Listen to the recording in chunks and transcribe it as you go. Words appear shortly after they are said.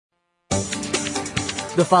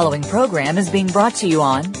The following program is being brought to you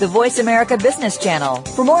on the Voice America Business Channel.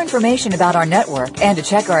 For more information about our network and to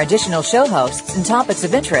check our additional show hosts and topics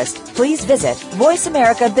of interest, please visit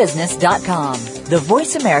voiceamericabusiness.com. The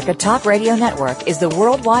Voice America Talk Radio Network is the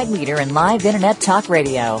worldwide leader in live Internet talk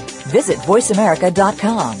radio. Visit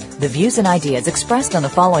voiceamerica.com. The views and ideas expressed on the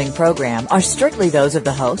following program are strictly those of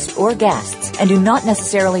the host or guests and do not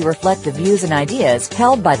necessarily reflect the views and ideas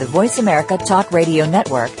held by the Voice America Talk Radio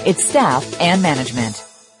Network, its staff, and management.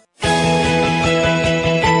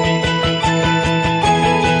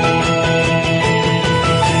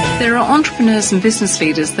 There are entrepreneurs and business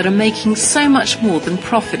leaders that are making so much more than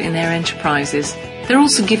profit in their enterprises. They're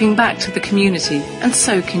also giving back to the community, and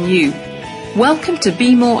so can you. Welcome to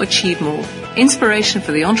Be More, Achieve More, Inspiration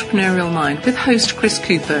for the Entrepreneurial Mind with host Chris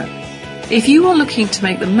Cooper. If you are looking to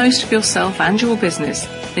make the most of yourself and your business,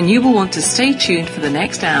 then you will want to stay tuned for the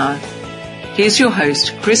next hour. Here's your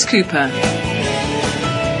host, Chris Cooper.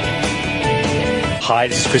 Hi,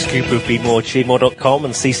 this is Chris Cooper of BeMoreAchieveMore.com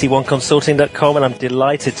and CC1Consulting.com, and I'm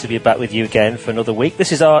delighted to be back with you again for another week.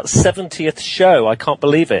 This is our 70th show. I can't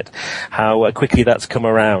believe it, how quickly that's come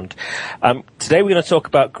around. Today we're going to talk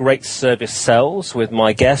about great service sales with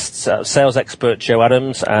my guests, sales expert Joe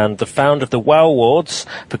Adams and the founder of the WOW Awards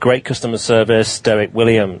for Great Customer Service, Derek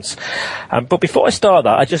Williams. But before I start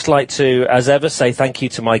that, I'd just like to, as ever, say thank you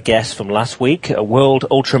to my guests from last week, a World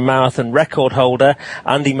Ultramarathon record holder,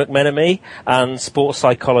 Andy McMenemy, and sports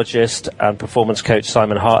psychologist and performance coach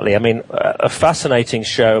Simon Hartley. I mean, a fascinating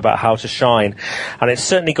show about how to shine, and it's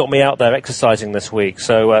certainly got me out there exercising this week,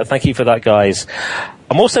 so thank you for that, guys.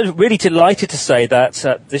 I'm also really delighted to say that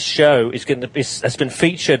this show has been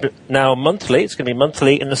featured now monthly. It's going to be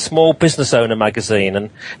monthly in the Small Business Owner magazine, and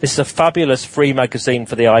this is a fabulous free magazine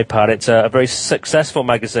for the iPad. It's a very successful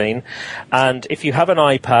magazine, and if you have an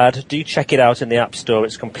iPad, do check it out in the App Store.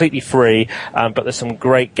 It's completely free, but there's some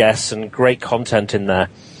great guests and great content in there.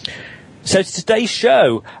 So today's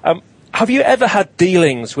show, have you ever had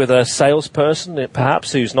dealings with a salesperson,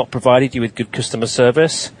 perhaps, who's not provided you with good customer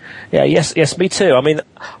service? Yeah, yes, me too. I mean,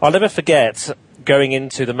 I'll never forget going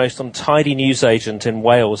into the most untidy newsagent in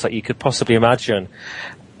Wales that you could possibly imagine.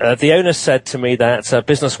 The owner said to me that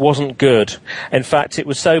business wasn't good. In fact, it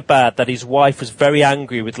was so bad that his wife was very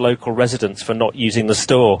angry with local residents for not using the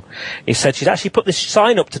store. He said she'd actually put this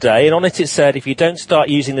sign up today, and on it said, if you don't start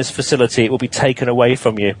using this facility, it will be taken away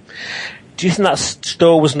from you. Do you think that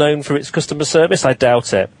store was known for its customer service? I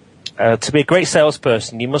doubt it. To be a great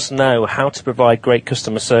salesperson, you must know how to provide great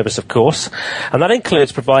customer service, of course, and that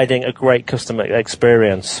includes providing a great customer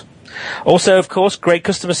experience. Also, of course, great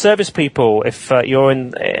customer service people, if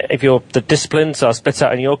the disciplines are split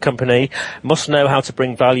out in your company, must know how to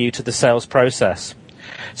bring value to the sales process.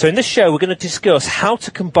 So in this show, we're going to discuss how to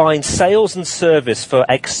combine sales and service for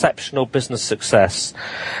exceptional business success.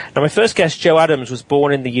 Now, my first guest, Joe Adams, was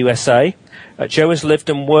born in the USA. Joe has lived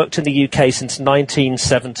and worked in the UK since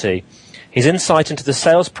 1970. His insight into the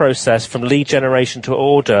sales process from lead generation to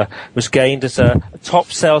order was gained as a top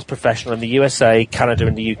sales professional in the USA, Canada,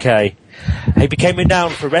 and the UK. He became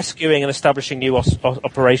renowned for rescuing and establishing new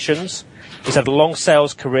operations. He's had a long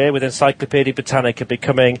sales career with Encyclopedia Britannica,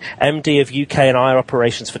 becoming MD of UK and Eire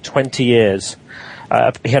operations for 20 years.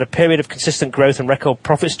 He had a period of consistent growth and record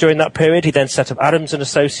profits during that period. He then set up Adams &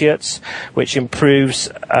 Associates, which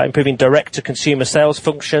improving direct-to-consumer sales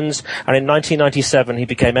functions. And in 1997, he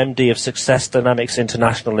became MD of Success Dynamics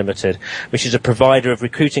International Limited, which is a provider of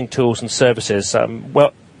recruiting tools and services,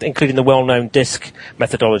 including the well-known DISC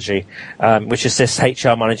methodology, which assists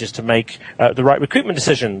HR managers to make the right recruitment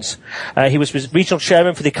decisions. He was regional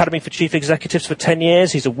chairman for the Academy for Chief Executives for 10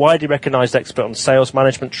 years. He's a widely recognized expert on sales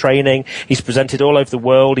management training. He's presented all over the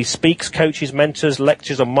world. He speaks, coaches, mentors,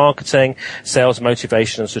 lectures on marketing, sales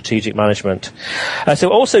motivation, and strategic management. So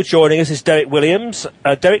also joining us is Derek Williams.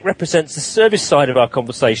 Derek represents the service side of our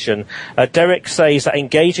conversation. Derek says that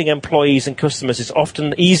engaging employees and customers is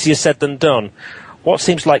often easier said than done. What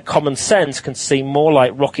seems like common sense can seem more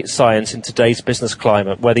like rocket science in today's business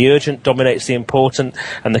climate, where the urgent dominates the important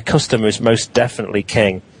and the customer is most definitely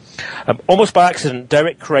king. Almost by accident,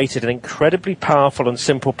 Derek created an incredibly powerful and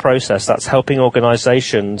simple process that's helping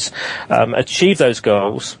organizations achieve those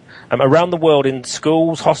goals around the world in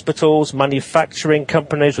schools, hospitals, manufacturing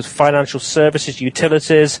companies with financial services,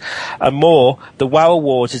 utilities, and more. The WOW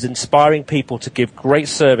Awards is inspiring people to give great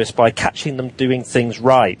service by catching them doing things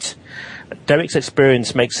right. Derek's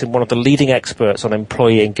experience makes him one of the leading experts on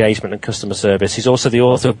employee engagement and customer service. He's also the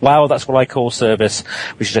author of Wow, That's What I Call Service,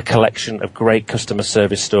 which is a collection of great customer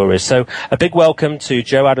service stories. So a big welcome to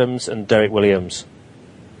Joe Adams and Derek Williams.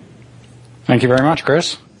 Thank you very much,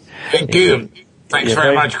 Chris. Thank you. Thanks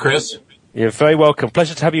very much, Chris. You're very welcome.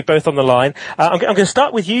 Pleasure to have you both on the line. I'm going to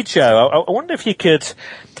start with you, Joe. I wonder if you could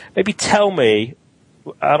maybe tell me,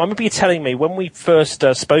 I remember you telling me when we first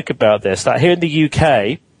spoke about this, that here in the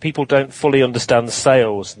UK, people don't fully understand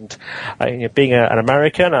sales. And being an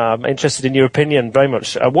American, I'm interested in your opinion very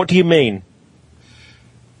much. What do you mean?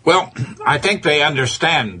 Well, I think they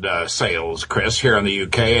understand sales, Chris, here in the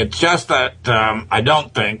UK. It's just that I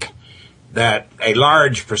don't think that a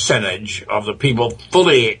large percentage of the people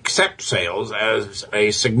fully accept sales as a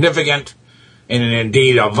significant and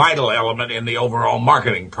indeed a vital element in the overall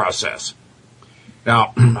marketing process.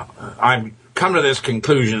 Now, I've come to this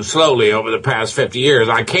conclusion slowly over the past 50 years.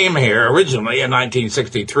 I came here originally in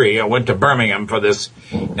 1963. I went to Birmingham for this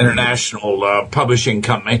international publishing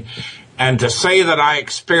company. And to say that I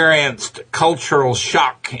experienced cultural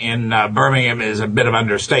shock in Birmingham is a bit of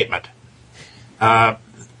understatement.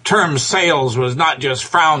 Term sales was not just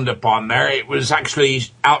frowned upon there, it was actually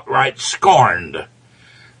outright scorned.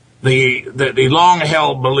 The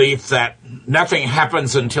long-held belief that nothing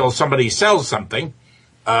happens until somebody sells something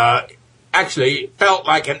actually felt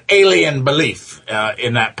like an alien belief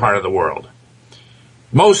in that part of the world.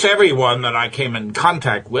 Most everyone that I came in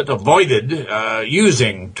contact with avoided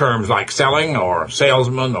using terms like selling or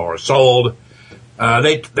salesman or sold.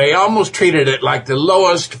 They almost treated it like the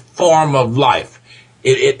lowest form of life.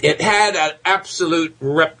 It had an absolute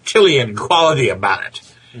reptilian quality about it.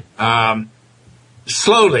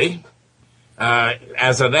 Slowly,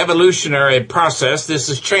 as an evolutionary process, this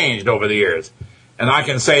has changed over the years. And I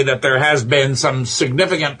can say that there has been some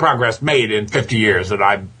significant progress made in 50 years that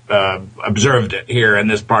I've observed it here in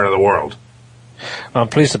this part of the world. I'm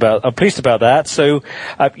pleased about that. So,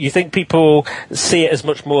 you think people see it as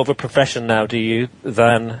much more of a profession now, do you,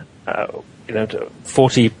 than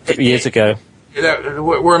 40 years ago?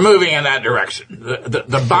 We're moving in that direction.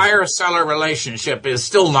 The buyer-seller relationship is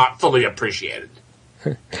still not fully appreciated.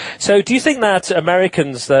 So do you think that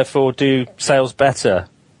Americans, therefore, do sales better?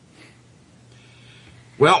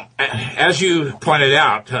 Well, as you pointed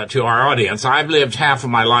out to our audience, I've lived half of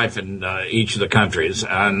my life in each of the countries,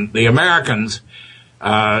 and the Americans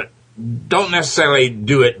don't necessarily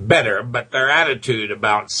do it better, but their attitude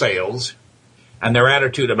about sales and their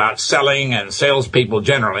attitude about selling and salespeople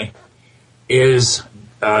generally is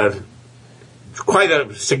quite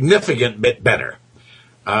a significant bit better.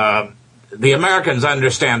 The Americans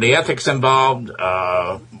understand the ethics involved.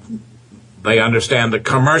 They understand the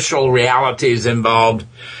commercial realities involved.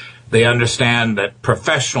 They understand that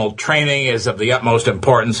professional training is of the utmost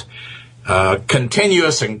importance.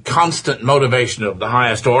 Continuous and constant motivation of the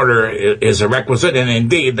highest order is a requisite, and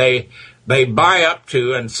indeed they buy up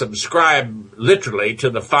to and subscribe literally to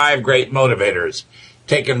the 5 great motivators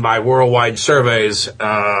taken by worldwide surveys,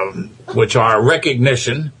 which are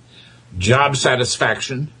recognition, job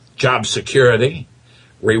satisfaction, job security,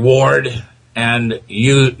 reward, and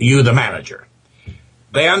you the manager.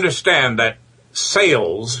 They understand that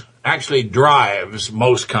sales actually drives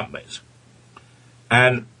most companies.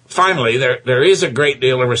 And finally, there is a great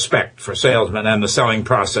deal of respect for salesmen and the selling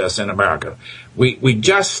process in America. We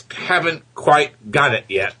just haven't quite got it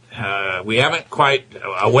yet. We haven't quite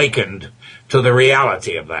awakened to the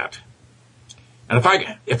reality of that. And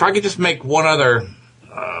if I could just make one other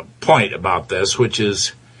point about this, which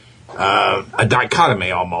is a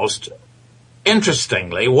dichotomy almost.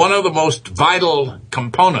 Interestingly, one of the most vital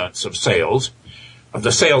components of sales, of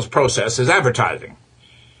the sales process, is advertising.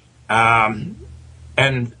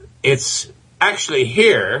 And it's actually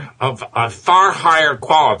here of a far higher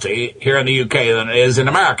quality here in the UK than it is in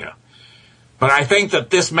America. But I think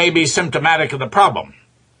that this may be symptomatic of the problem.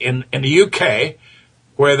 In the UK,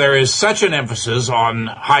 where there is such an emphasis on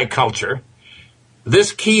high culture,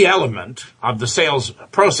 this key element of the sales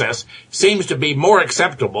process seems to be more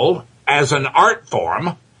acceptable as an art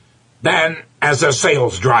form than as a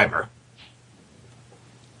sales driver.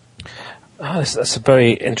 Oh, that's a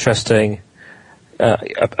very interesting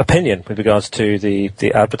opinion with regards to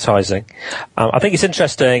the advertising. I think it's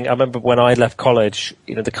interesting. I remember when I left college,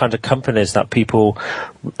 the kind of companies that people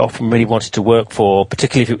often really wanted to work for,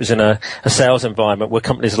 particularly if it was in a sales environment, were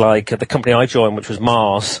companies like the company I joined, which was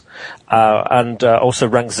Mars, and also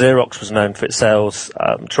Rank Xerox was known for its sales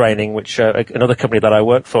training, which another company that I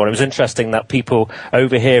worked for. And it was interesting that people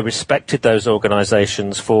over here respected those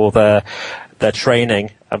organizations for their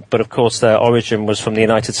training, but of course their origin was from the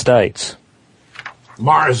United States.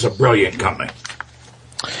 Mars is a brilliant company.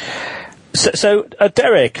 So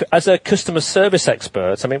Derek, as a customer service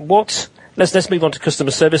expert, I mean, let's move on to customer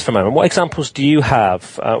service for a moment. What examples do you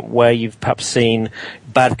have where you've perhaps seen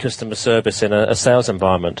bad customer service in a sales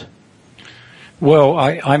environment? Well,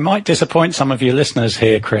 I might disappoint some of your listeners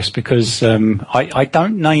here, Chris, because I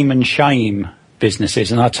don't name and shame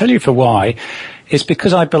businesses, and I'll tell you for why. It's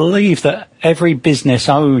because I believe that every business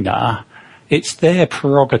owner, it's their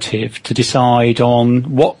prerogative to decide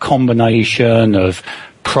on what combination of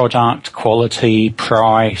product, quality,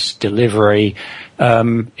 price, delivery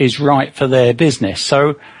is right for their business.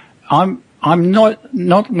 So I'm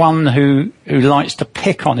not one who likes to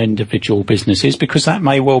pick on individual businesses, because that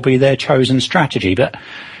may well be their chosen strategy. But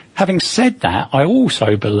having said that, I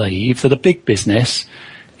also believe that a big business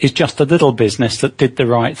is just a little business that did the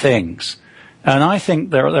right things. And I think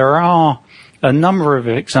there are a number of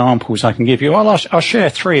examples I can give you. I'll share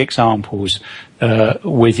 3 examples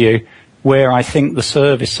with you where I think the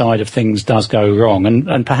service side of things does go wrong.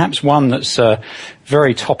 And perhaps one that's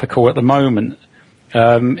very topical at the moment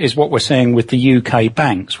is what we're seeing with the UK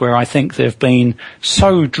banks, where I think they've been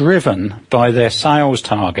so driven by their sales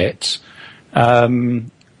targets that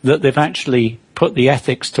they've actually put the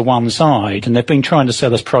ethics to one side, and they've been trying to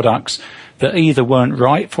sell us products that either weren't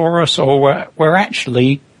right for us or were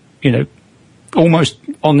actually, almost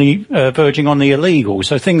on the verging on the illegal.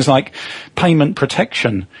 So things like payment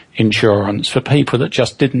protection insurance for people that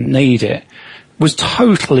just didn't need it was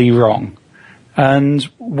totally wrong. And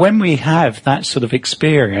when we have that sort of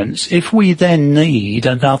experience, if we then need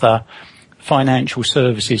another financial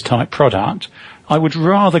services type product, I would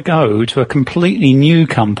rather go to a completely new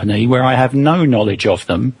company where I have no knowledge of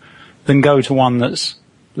them than go to one that's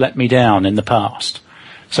let me down in the past.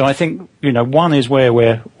 So I think, one is where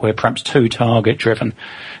we're perhaps too target driven.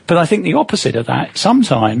 But I think the opposite of that,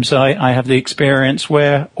 sometimes I have the experience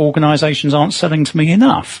where organisations aren't selling to me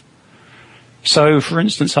enough. So, for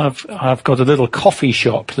instance, I've got a little coffee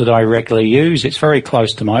shop that I regularly use. It's very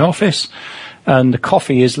close to my office, and the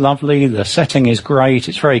coffee is lovely, the setting is great,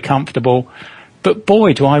 it's very comfortable. But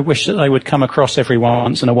boy, do I wish that they would come across every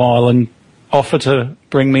once in a while and offer to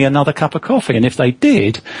bring me another cup of coffee. And if they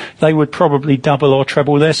did, they would probably double or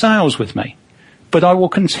treble their sales with me. But I will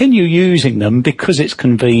continue using them because it's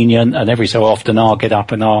convenient, and every so often I'll get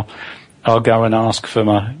up and I'll go and ask for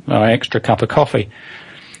my extra cup of coffee.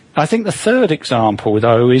 I think the third example,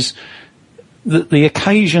 though, is that the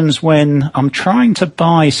occasions when I'm trying to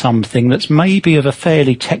buy something that's maybe of a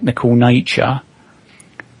fairly technical nature,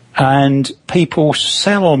 and people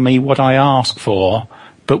sell me what I ask for,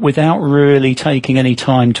 but without really taking any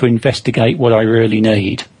time to investigate what I really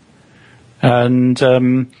need. And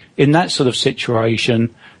in that sort of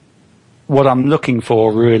situation, what I'm looking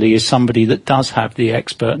for really is somebody that does have the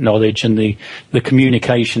expert knowledge and the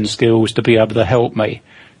communication skills to be able to help me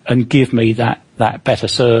and give me that better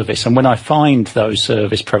service. And when I find those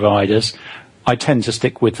service providers, I tend to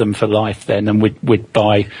stick with them for life then, and we'd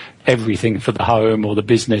buy everything for the home or the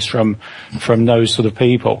business from those sort of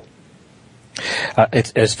people.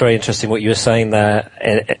 It's very interesting what you were saying there.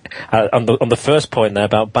 On the first point there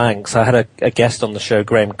about banks, I had a guest on the show,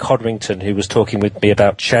 Graham Codrington, who was talking with me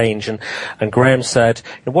about change, and Graham said,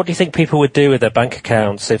 what do you think people would do with their bank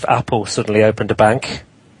accounts if Apple suddenly opened a bank?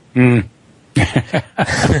 Well,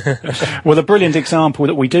 a brilliant example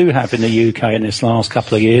that we do have in the UK in this last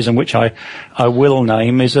couple of years, and which I will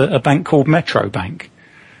name, is a bank called Metro Bank.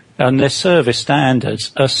 And their service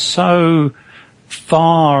standards are so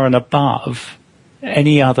far and above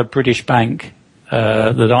any other British bank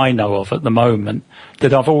that I know of at the moment,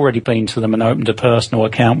 that I've already been to them and opened a personal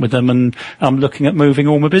account with them, and I'm looking at moving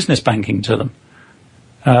all my business banking to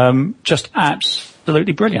them. Just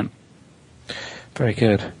absolutely brilliant. Very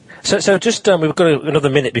good. So just, we've got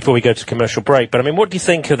another minute before we go to commercial break, but I mean, what do you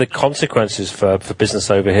think are the consequences for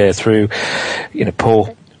business over here through,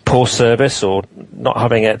 poor service, or not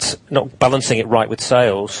balancing it right with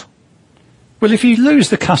sales? Well, if you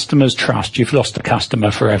lose the customer's trust, you've lost the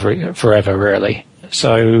customer forever, really.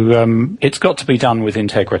 So, it's got to be done with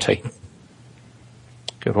integrity.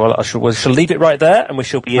 Good. Well, we shall leave it right there, and we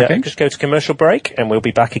shall be, just go to commercial break, and we'll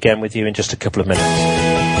be back again with you in just a couple of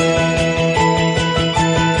minutes.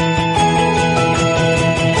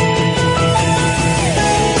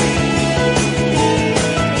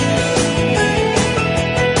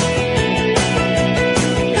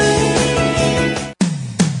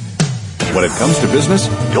 When it comes to business,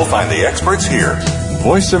 you'll find the experts here.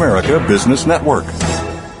 Voice America Business Network.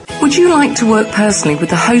 Would you like to work personally with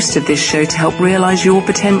the host of this show to help realize your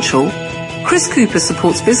potential? Chris Cooper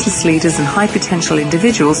supports business leaders and high potential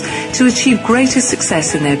individuals to achieve greater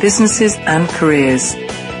success in their businesses and careers.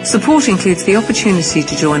 Support includes the opportunity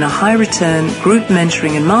to join a high return group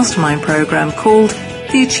mentoring and mastermind program called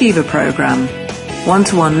the Achiever Program.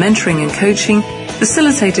 One-to-one mentoring and coaching,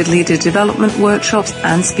 facilitated leader development workshops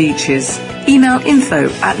and speeches. Email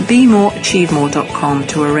info@bemoreachievemore.com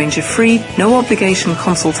to arrange a free, no-obligation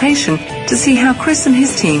consultation to see how Chris and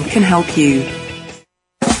his team can help you.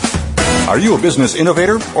 Are you a business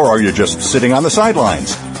innovator, or are you just sitting on the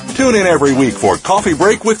sidelines? Tune in every week for Coffee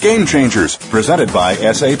Break with Game Changers, presented by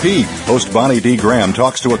SAP. Host Bonnie D. Graham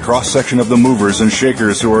talks to a cross-section of the movers and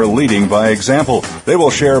shakers who are leading by example. They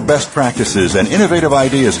will share best practices and innovative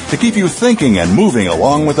ideas to keep you thinking and moving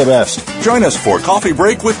along with the best. Join us for Coffee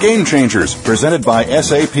Break with Game Changers, presented by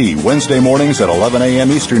SAP, Wednesday mornings at 11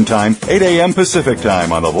 a.m. Eastern Time, 8 a.m. Pacific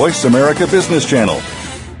Time on the Voice America Business Channel.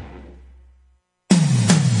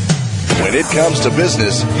 When it comes to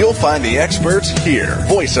business, you'll find the experts here.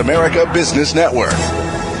 Voice America Business Network.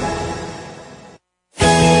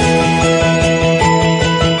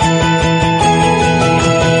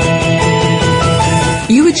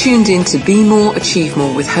 You are tuned in to Be More, Achieve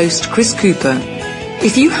More with host Chris Cooper.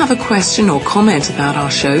 If you have a question or comment about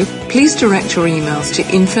our show, please direct your emails to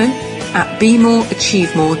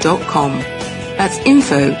info@bemoreachievemore.com. That's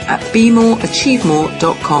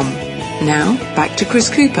info@bemoreachievemore.com. Now, back to Chris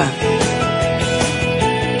Cooper.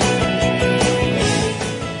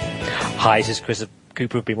 Hi, this is Chris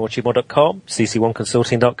Cooper of BeMoreAchieveMore.com,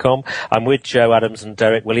 cc1consulting.com. I'm with Joe Adams and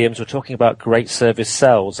Derek Williams. We're talking about great service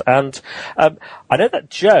sales. And I know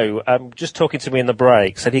that Joe, just talking to me in the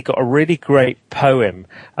break, said he got a really great poem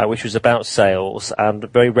which was about sales and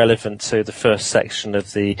very relevant to the first section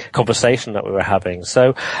of the conversation that we were having.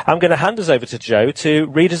 So I'm going to hand us over to Joe to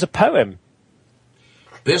read us a poem.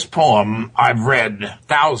 This poem I've read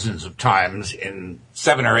thousands of times in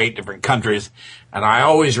 7 or 8 different countries, and I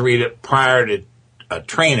always read it prior to a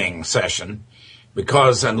training session,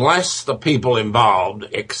 because unless the people involved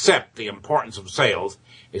accept the importance of sales,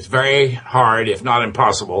 it's very hard, if not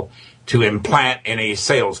impossible, to implant any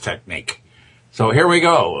sales technique. So here we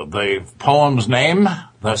go. The poem's name,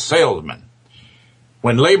 The Salesman.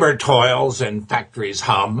 When labor toils and factories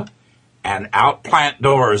hum, and out plant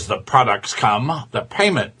doors the products come, the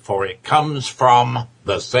payment for it comes from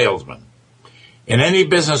the salesman. In any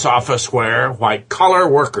business office where white-collar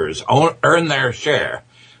workers earn their share,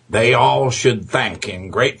 they all should thank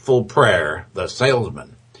in grateful prayer the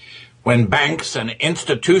salesman. When banks and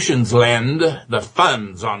institutions lend the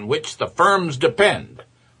funds on which the firms depend,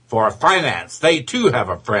 for finance they too have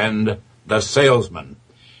a friend, the salesman.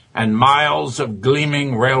 And miles of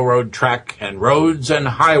gleaming railroad track and roads and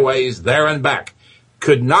highways there and back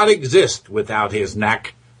could not exist without his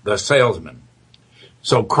knack, the salesman.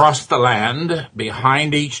 So cross the land,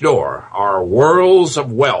 behind each door are whirls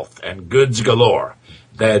of wealth and goods galore.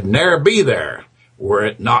 They'd ne'er be there were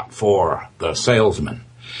it not for the salesman.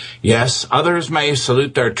 Yes, others may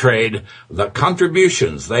salute their trade, the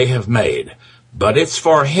contributions they have made, but it's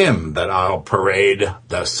for him that I'll parade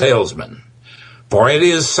the salesman. For it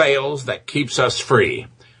is sales that keeps us free,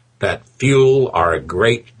 that fuel our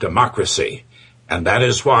great democracy, and that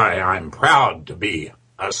is why I'm proud to be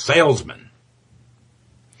a salesman.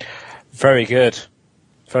 Very good.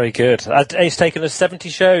 Very good. It's taken us 70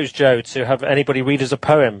 shows, Joe, to have anybody read us a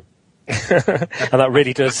poem. And that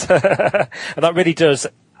really does,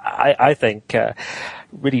 I think,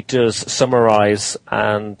 really does summarize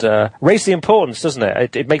and raise the importance, doesn't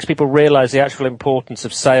it? It makes people realize the actual importance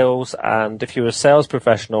of sales, and if you're a sales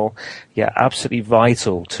professional, yeah, absolutely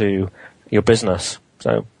vital to your business.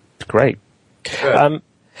 So, great. So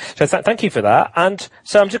thank you for that. And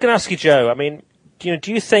so I'm just going to ask you, Joe, I mean,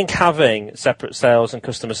 do you think having separate sales and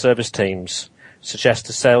customer service teams suggest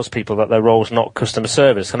to salespeople that their role is not customer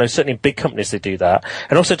service? I know certainly in big companies they do that.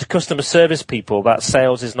 And also to customer service people that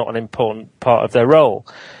sales is not an important part of their role.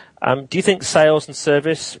 Do you think sales and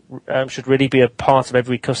service should really be a part of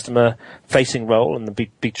every customer-facing role and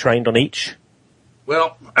be trained on each?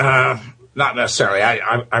 Well, not necessarily.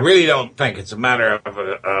 I really don't think it's a matter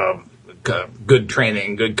of good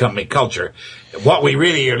training, good company culture. What we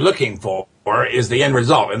really are looking for is the end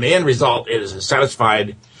result. And the end result is a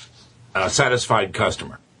satisfied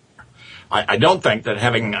customer. I don't think that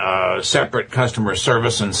having separate customer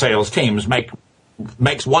service and sales teams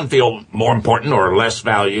makes one feel more important or less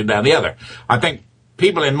valued than the other. I think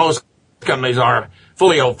people in most companies are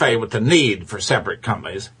fully au fait with the need for separate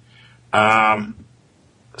companies.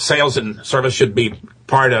 Sales and service should be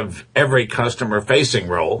part of every customer-facing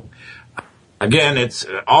role. Again, it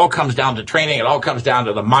all comes down to training. It all comes down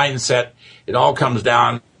to the mindset. It all comes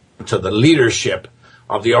down to the leadership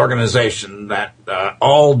of the organization, that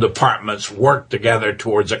all departments work together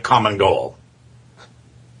towards a common goal.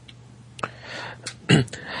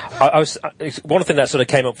 One thing that sort of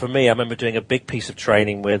came up for me, I remember doing a big piece of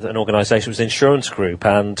training with an organisation, it was an insurance group,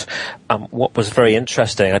 and what was very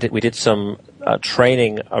interesting, we did some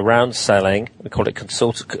training around selling. We called it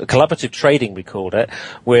collaborative trading. We called it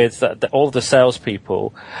with all the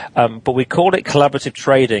salespeople, but we called it collaborative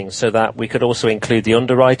trading so that we could also include the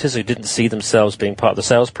underwriters who didn't see themselves being part of the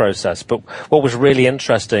sales process. But what was really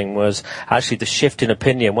interesting was actually the shift in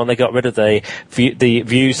opinion when they got rid of the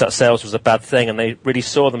views that sales was a bad thing, and they really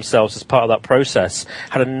saw themselves as part of that process.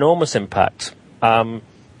 Had an enormous impact.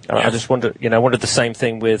 I just wondered the same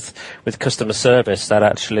thing with customer service, that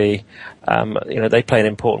actually, they play an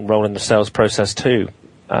important role in the sales process too,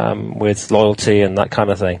 with loyalty and that kind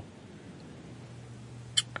of thing.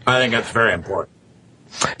 I think that's very important.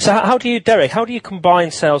 So how do you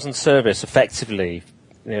combine sales and service effectively,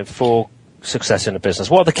 for success in a business?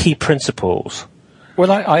 What are the key principles? Well,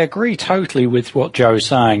 I agree totally with what Joe's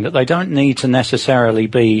saying, that they don't need to necessarily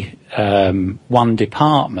be one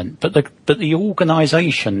department, but the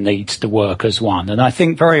organisation needs to work as one. And I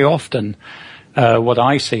think very often what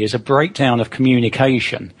I see is a breakdown of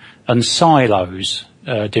communication and silos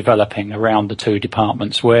developing around the two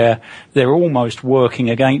departments where they're almost working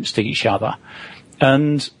against each other.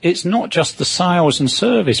 And it's not just the sales and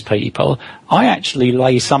service people. I actually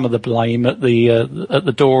lay some of the blame at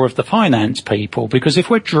the door of the finance people, because if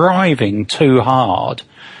we're driving too hard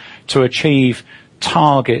to achieve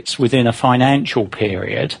targets within a financial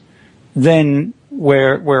period, then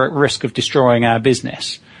we're at risk of destroying our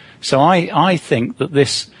business. So I think that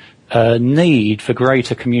this need for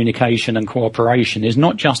greater communication and cooperation is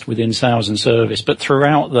not just within sales and service, but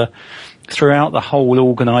throughout the whole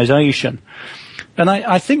organisation. And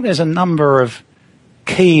I think there's a number of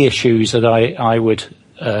key issues that I would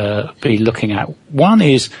be looking at. One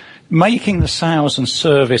is making the sales and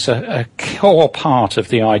service a core part of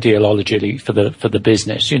the ideology for the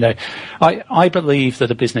business. I believe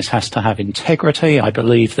that a business has to have integrity. I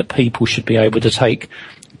believe that people should be able to take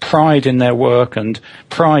pride in their work and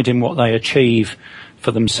pride in what they achieve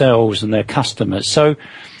for themselves and their customers. So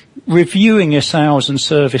reviewing your sales and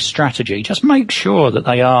service strategy, just make sure that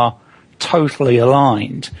they are totally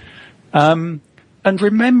aligned, and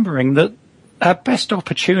remembering that our best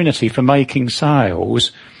opportunity for making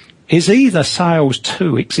sales is either sales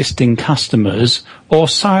to existing customers or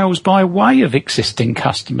sales by way of existing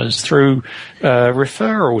customers through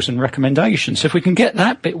referrals and recommendations. So if we can get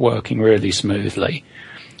that bit working really smoothly,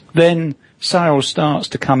 then sales starts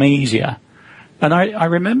to come easier. And I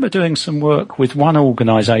remember doing some work with one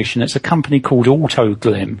organisation. It's a company called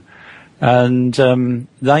Autoglim. And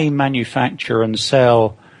they manufacture and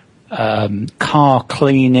sell car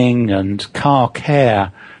cleaning and car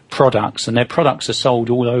care products, and their products are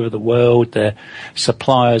sold all over the world. They're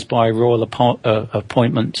suppliers by royal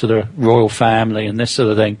appointment to the royal family and this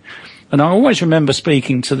sort of thing. And I always remember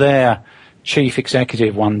speaking to their chief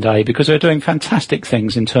executive one day, because they're doing fantastic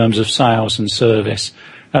things in terms of sales and service.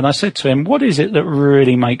 And I said to him, what is it that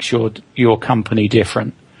really makes your company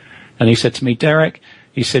different? And he said to me, Derek,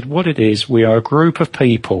 he said, what it is, we are a group of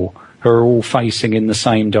people who are all facing in the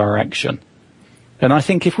same direction. And I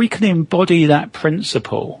think if we can embody that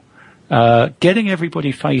principle, getting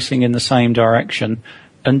everybody facing in the same direction,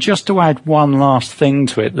 and just to add one last thing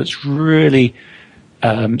to it that's really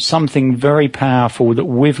something very powerful that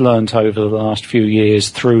we've learnt over the last few years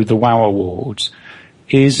through the WOW Awards,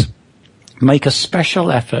 is make a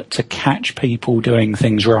special effort to catch people doing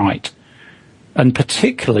things right. And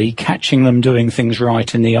particularly catching them doing things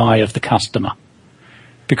right in the eye of the customer.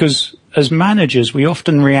 Because as managers, we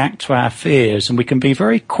often react to our fears, and we can be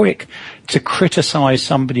very quick to criticise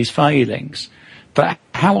somebody's failings. But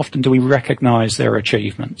how often do we recognise their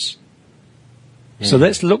achievements? So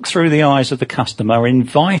let's look through the eyes of the customer,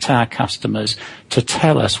 invite our customers to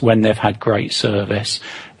tell us when they've had great service,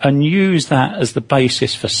 and use that as the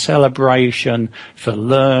basis for celebration, for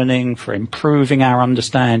learning, for improving our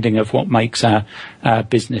understanding of what makes our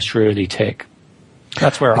business really tick.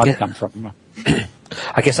 That's where I've come from.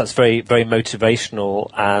 I guess that's very, very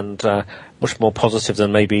motivational and much more positive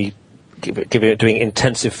than maybe doing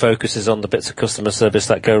intensive focuses on the bits of customer service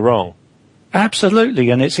that go wrong. Absolutely,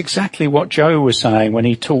 and it's exactly what Joe was saying when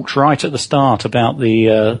he talked right at the start about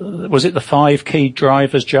was it the 5 key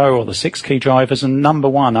drivers, Joe, or the 6 key drivers? And number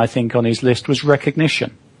 1, I think, on his list was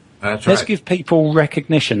recognition. That's Let's right. give people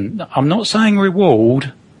recognition. I'm not saying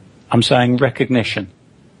reward, I'm saying recognition.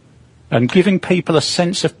 And giving people a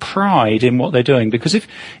sense of pride in what they're doing. Because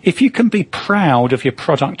if you can be proud of your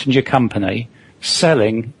product and your company,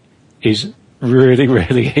 selling is really,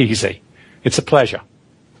 really easy. It's a pleasure.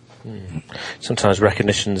 Sometimes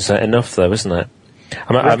recognition's enough, though, isn't it?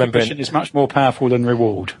 I remember recognition is much more powerful than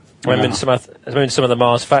reward. I remember some of the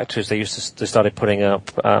Mars factories, they started putting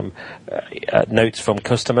up notes from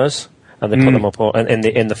customers, and they put them up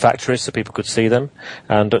in the factories so people could see them.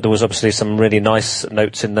 And there was obviously some really nice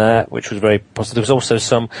notes in there, which was very positive. There was also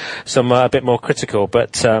some a bit more critical,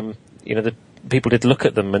 but the people did look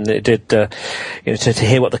at them, and it did to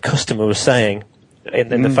hear what the customer was saying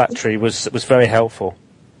in the factory was very helpful.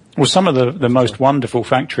 Well, some of the most wonderful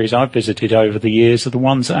factories I've visited over the years are the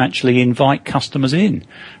ones that actually invite customers in,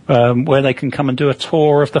 where they can come and do a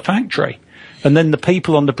tour of the factory. And then the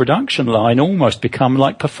people on the production line almost become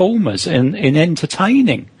like performers in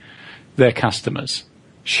entertaining their customers,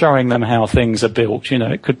 showing them how things are built.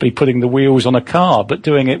 It could be putting the wheels on a car, but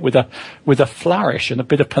doing it with a flourish and a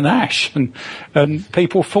bit of panache. And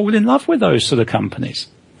people fall in love with those sort of companies.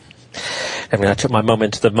 I mean, I took my mum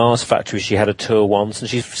into the Mars factory. She had a tour once, and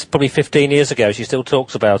she's probably 15 years ago. She still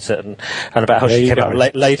talks about it and about how she came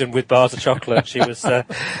out laden with bars of chocolate. She was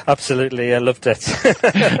absolutely loved it.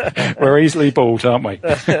 We're easily bought, aren't we?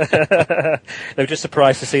 They were just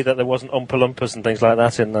surprised to see that there wasn't Oompa Loompas and things like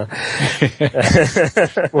that in there.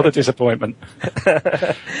 What a disappointment.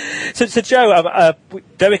 So Joe,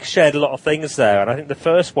 Derek shared a lot of things there, and I think the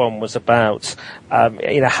first one was about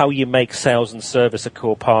how you make sales and service a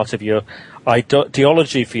core part of your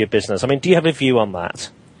ideology for your business. I mean, do you have a view on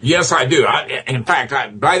that? Yes, I do. In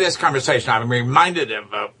fact, by this conversation, I'm reminded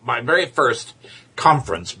of my very first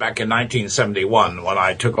conference back in 1971 when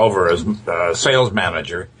I took over as sales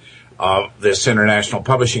manager of this international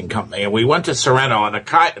publishing company. And we went to Sorrento, and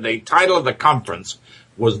the title of the conference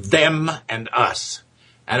was Them and Us.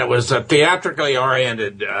 And it was a theatrically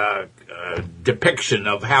oriented depiction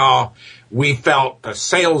of how we felt the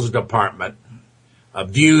sales department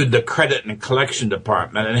viewed the credit and collection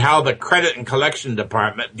department, and how the credit and collection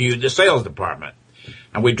department viewed the sales department.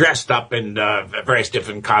 And we dressed up in various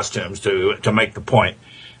different costumes to make the point.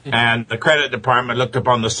 And the credit department looked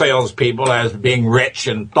upon the salespeople as being rich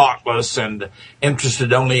and thoughtless and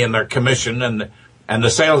interested only in their commission, and the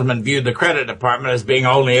salesmen viewed the credit department as being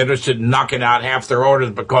only interested in knocking out half their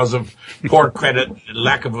orders because of poor credit,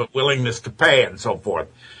 lack of a willingness to pay, and so forth.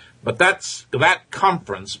 But that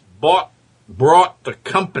conference brought the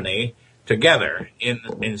company together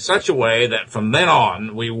in such a way that from then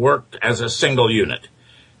on we worked as a single unit.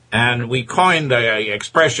 And we coined the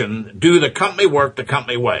expression, do the company work the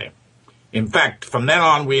company way. In fact, from then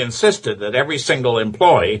on we insisted that every single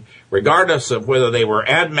employee, regardless of whether they were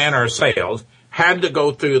admin or sales, had to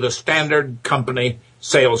go through the standard company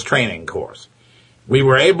sales training course. We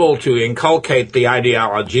were able to inculcate the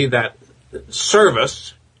ideology that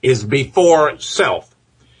service is before self.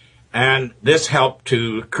 And this helped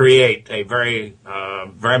to create a very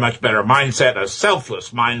much better mindset, a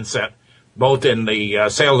selfless mindset, both in the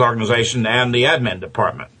sales organization and the admin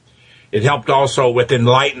department. It helped also with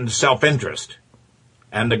enlightened self-interest.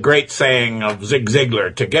 And the great saying of Zig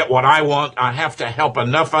Ziglar, to get what I want, I have to help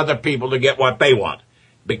enough other people to get what they want,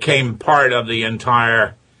 became part of the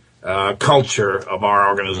entire culture of our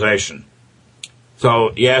organization.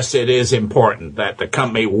 So, yes, it is important that the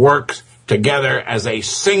company works together as a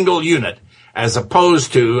single unit, as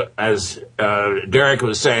opposed to, as Derek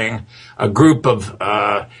was saying, a group of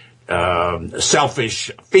selfish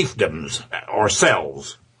fiefdoms or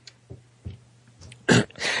cells.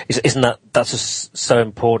 That's just so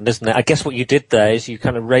important, isn't it? I guess what you did there is you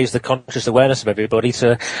kind of raised the conscious awareness of everybody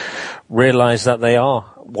to realise that they are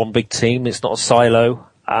one big team. It's not a silo.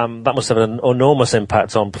 That must have an enormous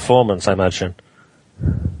impact on performance, I imagine.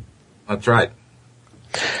 That's right.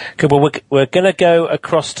 Good. Well, we're going to go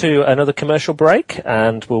across to another commercial break,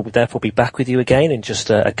 and we'll therefore be back with you again in just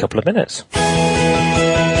a couple of minutes.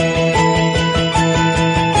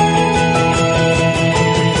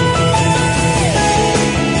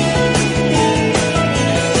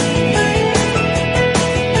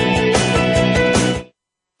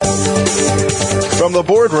 From the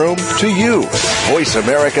boardroom to you, Voice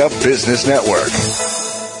America Business Network.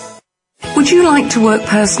 Would you like to work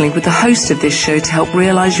personally with the host of this show to help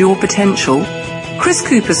realize your potential? Chris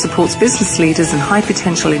Cooper supports business leaders and high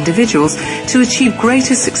potential individuals to achieve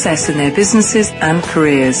greater success in their businesses and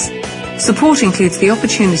careers. Support includes the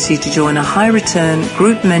opportunity to join a high return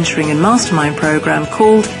group mentoring and mastermind program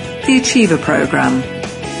called the Achiever Program.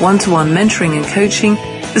 One-to-one mentoring and coaching,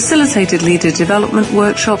 facilitated leader development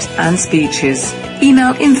workshops and speeches.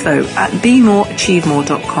 Email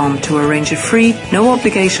info@bemoreachievemore.com to arrange a free,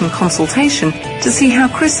 no-obligation consultation to see how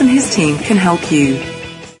Chris and his team can help you.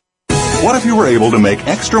 What if you were able to make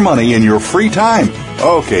extra money in your free time?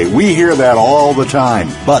 Okay, we hear that all the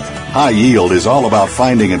time. But High Yield is all about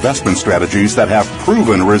finding investment strategies that have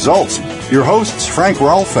proven results. Your hosts, Frank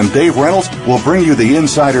Rolfe and Dave Reynolds, will bring you the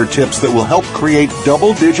insider tips that will help create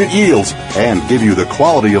double-digit yields and give you the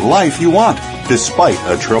quality of life you want, despite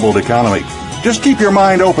a troubled economy. Just keep your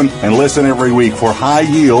mind open and listen every week for High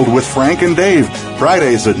Yield with Frank and Dave.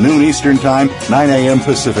 Fridays at noon Eastern Time, 9 a.m.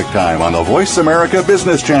 Pacific Time on the Voice America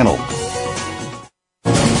Business Channel.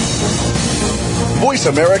 Voice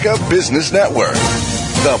America Business Network,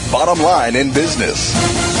 the bottom line in business.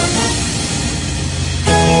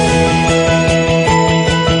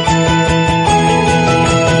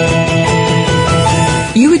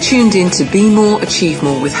 You are tuned in to Be More, Achieve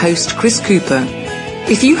More with host Chris Cooper.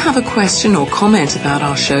 If you have a question or comment about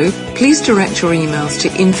our show, please direct your emails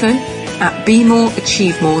to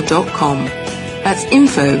info@bemoreachievemore.com. That's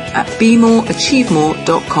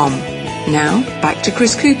info@bemoreachievemore.com. Now, back to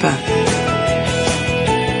Chris Cooper.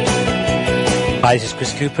 Hi, this is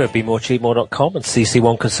Chris Cooper of BeMoreAchieveMore.com and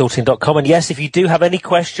CC1Consulting.com. And yes, if you do have any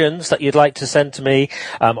questions that you'd like to send to me,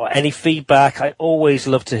 or any feedback, I always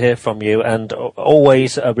love to hear from you and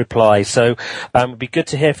always reply. So it'd be good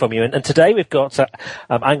to hear from you. And today we've got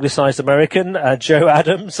Anglicised American, Joe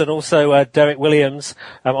Adams, and also Derek Williams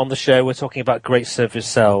on the show. We're talking about great service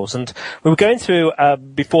sales. And we were going through,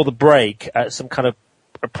 before the break, some kind of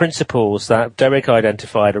principles that Derek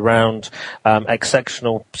identified around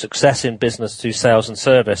exceptional success in business through sales and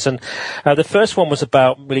service. And the first one was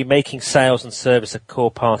about really making sales and service a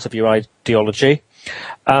core part of your ideology.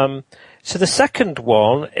 So the second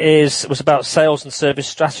one was about sales and service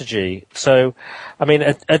strategy. So, I mean,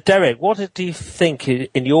 Derek, what do you think,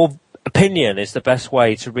 in your opinion, is the best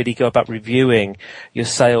way to really go about reviewing your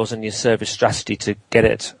sales and your service strategy to get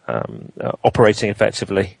it operating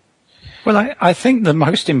effectively? Well, I think the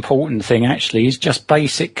most important thing actually is just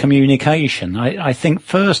basic communication. I think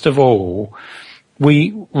first of all,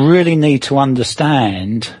 we really need to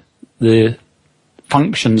understand the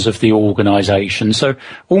functions of the organisation. So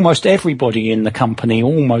almost everybody in the company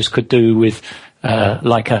almost could do with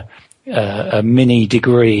like a mini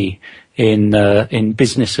degree in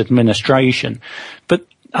business administration. But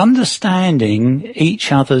understanding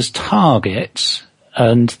each other's targets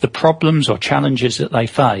and the problems or challenges that they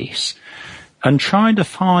face, and trying to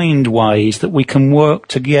find ways that we can work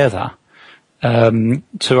together to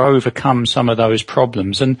overcome some of those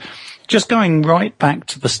problems. And just going right back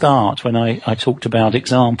to the start when I talked about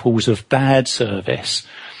examples of bad service,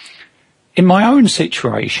 in my own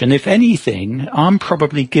situation, if anything, I'm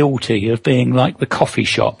probably guilty of being like the coffee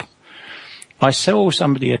shop. I sell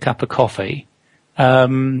somebody a cup of coffee,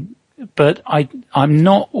 but I'm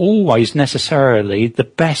not always necessarily the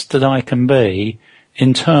best that I can be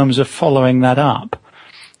in terms of following that up.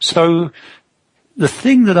 So the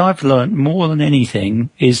thing that I've learned more than anything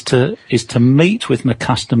is to meet with my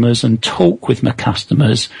customers and talk with my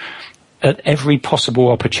customers at every possible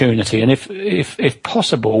opportunity. And if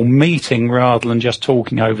possible, meeting rather than just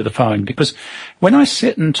talking over the phone. Because when I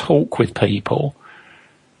sit and talk with people,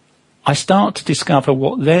 I start to discover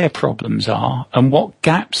what their problems are and what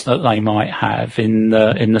gaps that they might have in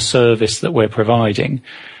the service that we're providing.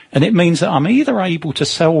 And it means that I'm either able to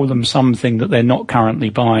sell them something that they're not currently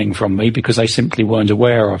buying from me because they simply weren't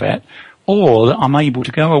aware of it, or that I'm able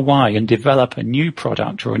to go away and develop a new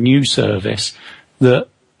product or a new service that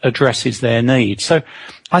addresses their needs. So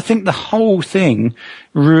I think the whole thing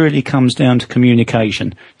really comes down to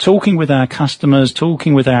communication, talking with our customers,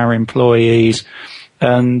 talking with our employees,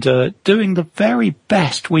 and doing the very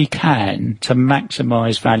best we can to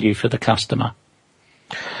maximise value for the customer.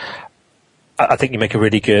 I think you make a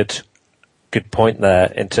really good point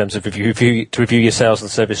there in terms of review your sales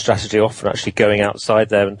and service strategy. Often actually going outside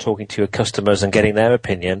there and talking to your customers and getting their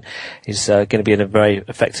opinion is going to be a very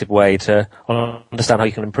effective way to understand how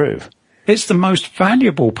you can improve. It's the most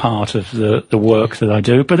valuable part of the work that I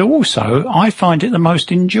do, but also I find it the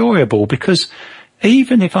most enjoyable because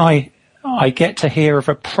even if I get to hear of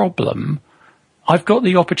a problem, I've got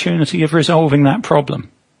the opportunity of resolving that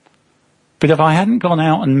problem. But if I hadn't gone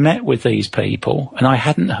out and met with these people and I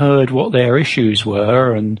hadn't heard what their issues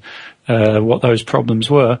were and what those problems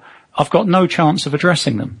were, I've got no chance of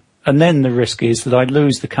addressing them. And then the risk is that I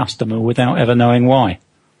lose the customer without ever knowing why.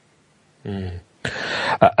 Mm.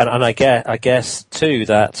 And I guess too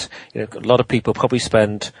that a lot of people probably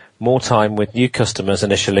spend more time with new customers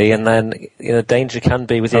initially, and then danger can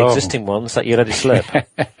be with the existing ones that you let it slip.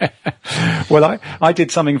 Well, I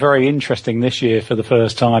did something very interesting this year for the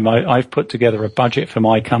first time. I've put together a budget for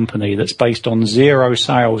my company that's based on 0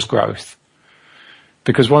 sales growth.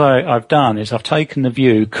 Because what I've done is I've taken the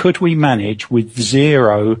view, could we manage with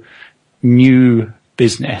 0 new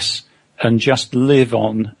business and just live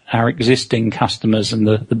on our existing customers and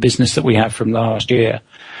the business that we have from last year.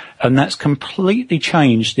 And that's completely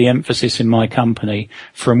changed the emphasis in my company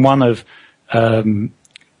from one of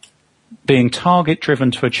being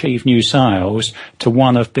target-driven to achieve new sales to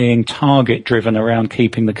one of being target-driven around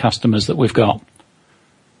keeping the customers that we've got.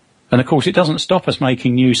 And, of course, it doesn't stop us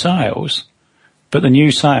making new sales, but the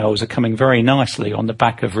new sales are coming very nicely on the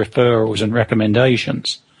back of referrals and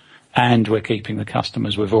recommendations, and we're keeping the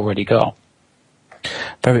customers we've already got.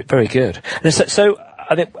 Very, very good. So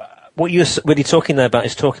I think what you're really talking there about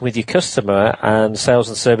is talking with your customer, and sales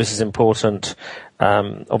and service is important,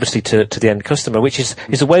 obviously to the end customer, which is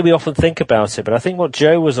the way we often think about it. But I think what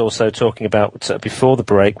Joe was also talking about before the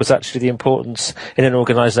break was actually the importance in an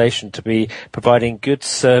organisation to be providing good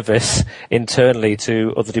service internally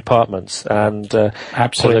to other departments and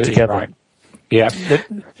absolutely together. Right. Yeah,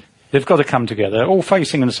 they've got to come together, all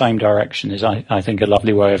facing in the same direction is, I think, a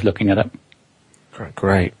lovely way of looking at it.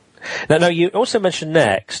 Great. Now, you also mentioned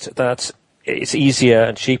next that it's easier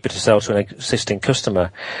and cheaper to sell to an existing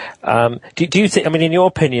customer. Do you think, I mean, in your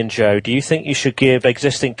opinion, Joe, do you think you should give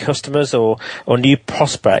existing customers or new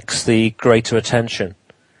prospects the greater attention?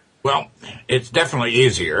 Well, it's definitely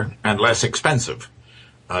easier and less expensive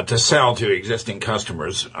to sell to existing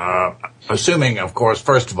customers, assuming, of course,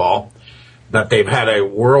 first of all, that they've had a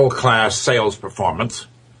world-class sales performance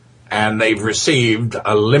and they've received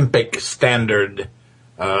Olympic standard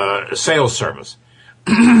sales service.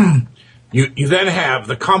 You then have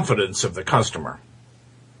the confidence of the customer.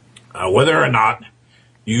 Whether or not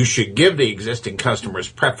you should give the existing customers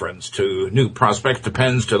preference to new prospects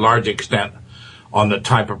depends to a large extent on the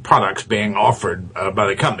type of products being offered by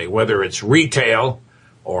the company, whether it's retail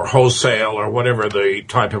or wholesale or whatever the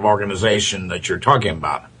type of organization that you're talking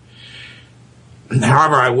about.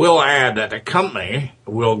 However, I will add that a company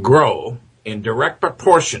will grow in direct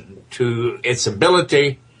proportion to its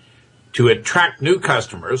ability to attract new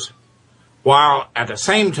customers while at the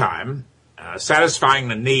same time satisfying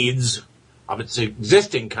the needs of its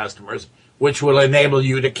existing customers, which will enable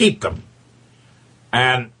you to keep them.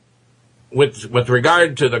 And with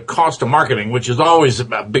regard to the cost of marketing, which is always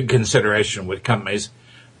a big consideration with companies,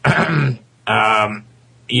 the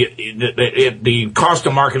cost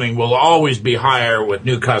of marketing will always be higher with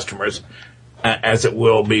new customers as it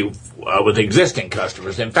will be with existing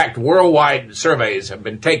customers. In fact, worldwide surveys have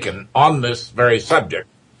been taken on this very subject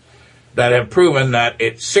that have proven that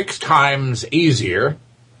it's 6 times easier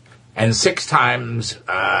and 6 times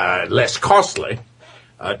less costly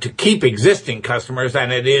to keep existing customers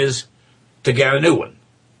than it is to get a new one.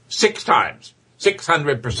 6 times,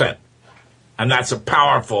 600%. And that's a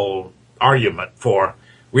powerful argument for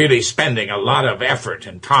really spending a lot of effort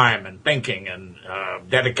and time and thinking and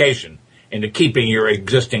dedication into keeping your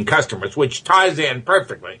existing customers, which ties in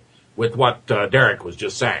perfectly with what Derek was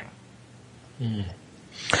just saying.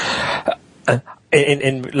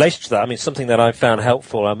 In relation to that, I mean, something that I found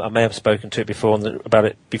helpful, I may have spoken to it before about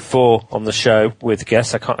it before on the show with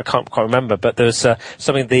guests. I can't quite remember, but there's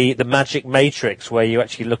something, the magic matrix, where you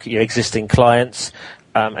actually look at your existing clients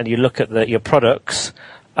and you look at your products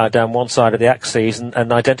down one side of the axis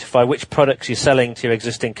and identify which products you're selling to your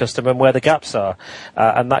existing customer and where the gaps are.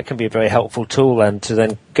 And that can be a very helpful tool then to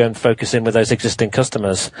then go and focus in with those existing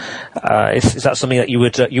customers. Is that something that you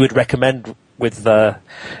would recommend with that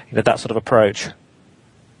sort of approach?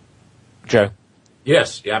 Joe?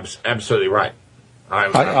 Yes, absolutely right.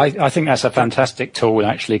 I think that's a fantastic tool,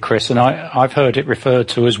 actually, Chris, and I've heard it referred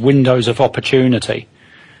to as windows of opportunity,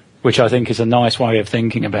 which I think is a nice way of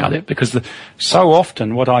thinking about it, because so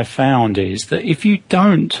often what I've found is that if you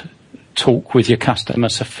don't talk with your customer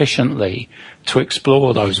sufficiently to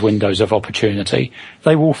explore those windows of opportunity,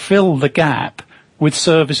 they will fill the gap with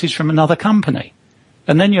services from another company.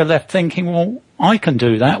 And then you're left thinking, well, I can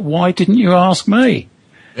do that. Why didn't you ask me?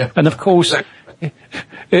 Yeah. And of course,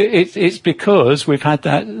 it's because we've had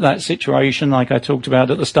that situation, like I talked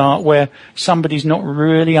about at the start, where somebody's not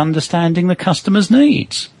really understanding the customer's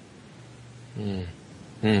needs.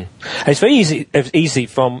 It's very easy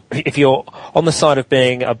from, if you're on the side of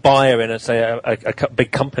being a buyer in, say, a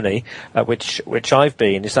big company, which I've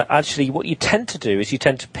been, is that actually what you tend to do is you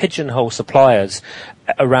tend to pigeonhole suppliers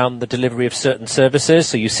around the delivery of certain services.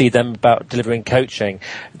 So you see them about delivering coaching,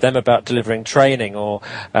 them about delivering training, or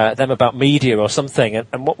them about media or something.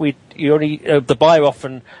 And what the buyer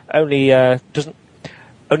often only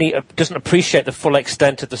doesn't appreciate the full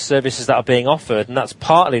extent of the services that are being offered, and that's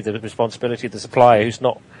partly the responsibility of the supplier who's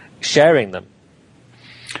not sharing them.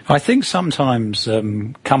 I think sometimes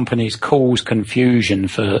companies cause confusion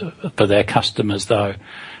for their customers, though,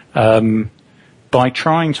 by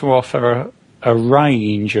trying to offer a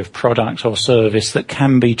range of product or service that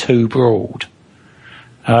can be too broad.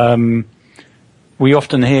 We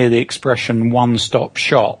often hear the expression one-stop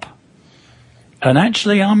shop. And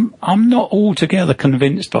actually, I'm not altogether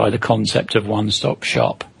convinced by the concept of one-stop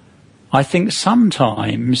shop. I think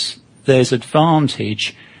sometimes there's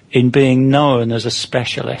advantage in being known as a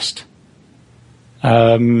specialist.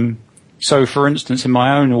 So, for instance, in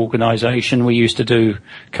my own organisation, we used to do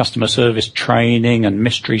customer service training and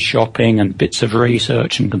mystery shopping and bits of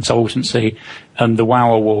research and consultancy and the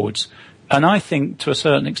WOW Awards. And I think, to a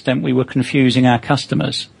certain extent, we were confusing our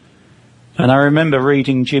customers. And I remember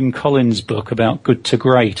reading Jim Collins' book about Good to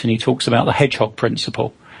Great, and he talks about the hedgehog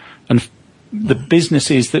principle. And the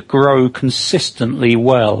businesses that grow consistently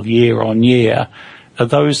well year on year are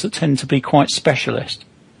those that tend to be quite specialist.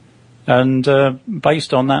 And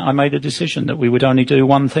based on that, I made a decision that we would only do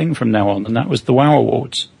one thing from now on, and that was the WOW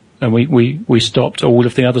Awards. And we stopped all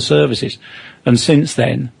of the other services. And since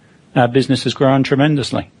then, our business has grown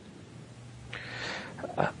tremendously.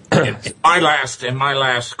 In my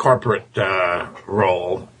last corporate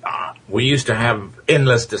role, we used to have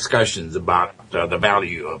endless discussions about the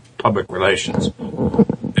value of public relations.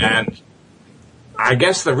 And I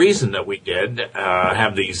guess the reason that we did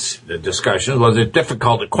have these discussions was it's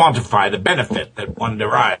difficult to quantify the benefit that one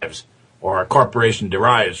derives or a corporation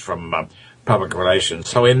derives from public relations.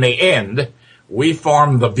 So in the end, we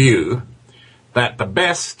formed the view that the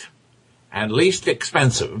best and least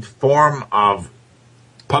expensive form of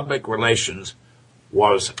public relations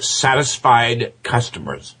was satisfied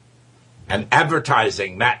customers and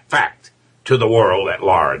advertising that fact to the world at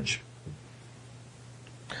large.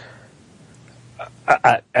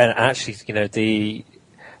 And actually, the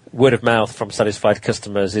word of mouth from satisfied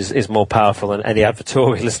customers is more powerful than any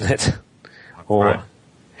advertorial, isn't it? Or right.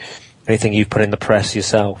 Anything you've put in the press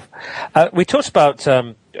yourself. We talked about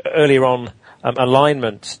earlier on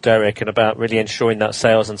alignment, Derek, and about really ensuring that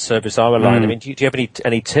sales and service are aligned. I mean, do you have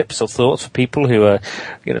any tips or thoughts for people who are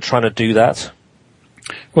trying to do that?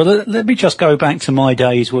 Well, let me just go back to my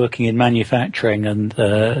days working in manufacturing and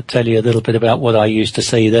tell you a little bit about what I used to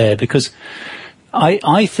see there, because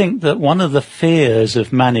I think that one of the fears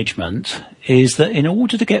of management is that in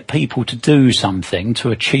order to get people to do something,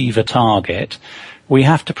 to achieve a target, we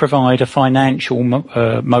have to provide a financial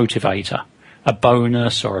motivator, a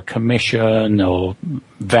bonus or a commission or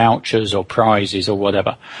vouchers or prizes or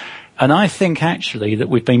whatever. And I think actually that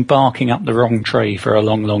we've been barking up the wrong tree for a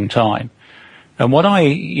long, long time. And what I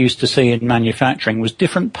used to see in manufacturing was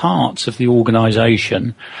different parts of the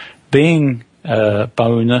organisation being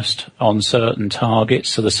bonused on certain targets.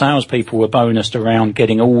 So the salespeople were bonused around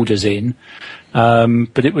getting orders in,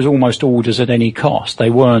 but it was almost orders at any cost.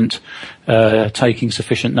 They weren't taking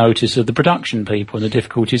sufficient notice of the production people and the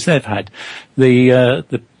difficulties they've had.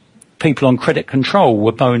 The people on credit control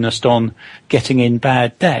were bonused on getting in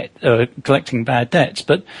bad debt, collecting bad debts.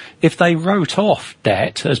 But if they wrote off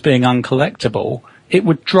debt as being uncollectible, it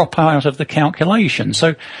would drop out of the calculation.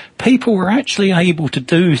 So people were actually able to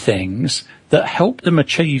do things that helped them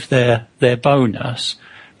achieve their bonus,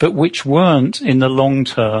 but which weren't in the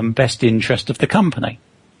long-term best interest of the company.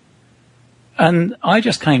 And I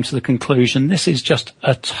just came to the conclusion this is just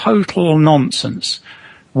a total nonsense.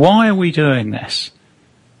 Why are we doing this?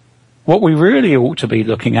 What we really ought to be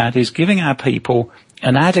looking at is giving our people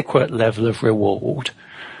an adequate level of reward,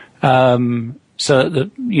 so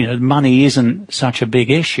that, money isn't such a big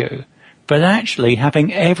issue, but actually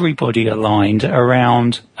having everybody aligned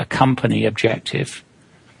around a company objective.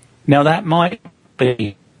 Now that might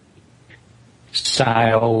be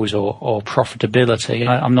sales or profitability.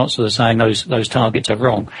 I'm not sort of saying those targets are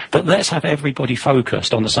wrong, but let's have everybody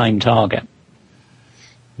focused on the same target.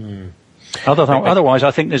 Otherwise,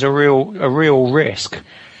 I think there's a real risk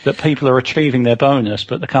that people are achieving their bonus,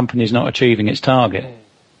 but the company's not achieving its target.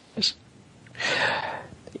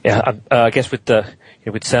 Yeah, I guess with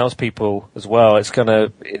with salespeople as well, it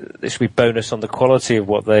should be bonus on the quality of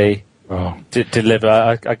what they deliver.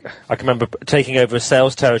 I can remember taking over a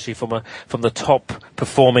sales territory from the top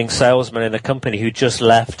performing salesman in a company who just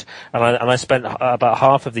left, and I spent about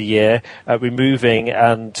half of the year removing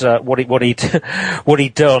and what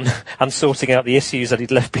he'd done and sorting out the issues that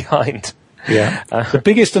he'd left behind. Yeah. The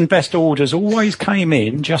biggest and best orders always came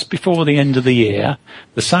in just before the end of the year.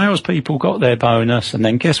 The salespeople got their bonus, and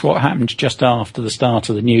then guess what happened just after the start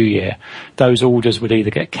of the new year? Those orders would either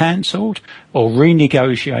get cancelled or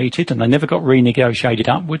renegotiated, and they never got renegotiated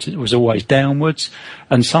upwards. It was always downwards.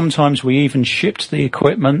 And sometimes we even shipped the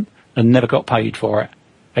equipment and never got paid for it.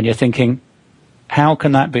 And you're thinking, how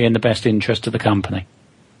can that be in the best interest of the company?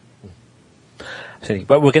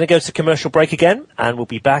 But we're going to go to commercial break again, and we'll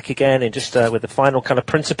be back again in just with the final kind of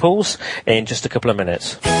principles in just a couple of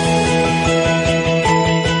minutes.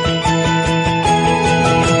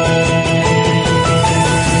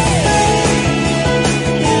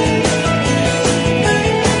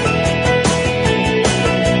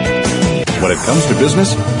 When it comes to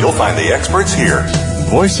business, you'll find the experts here.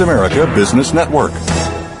 Voice America Business Network.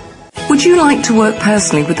 Would you like to work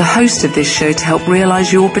personally with the host of this show to help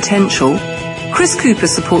realize your potential? Chris Cooper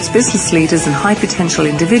supports business leaders and high potential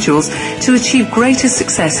individuals to achieve greater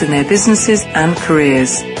success in their businesses and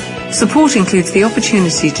careers. Support includes the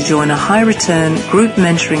opportunity to join a high return group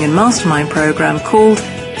mentoring and mastermind program called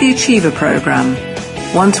the Achiever Program.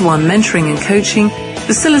 One-to-one mentoring and coaching,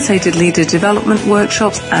 facilitated leader development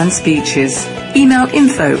workshops and speeches. Email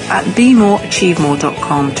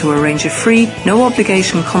info@bemoreachievemore.com to arrange a free,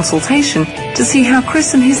 no-obligation consultation to see how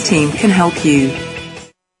Chris and his team can help you.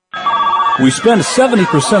 We spend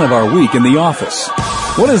 70% of our week in the office.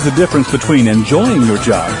 What is the difference between enjoying your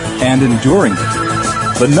job and enduring it?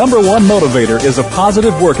 The number one motivator is a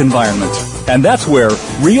positive work environment. And that's where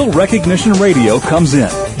Real Recognition Radio comes in.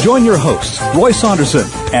 Join your hosts, Roy Saunderson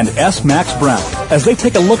and S. Max Brown, as they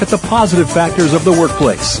take a look at the positive factors of the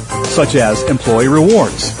workplace, such as employee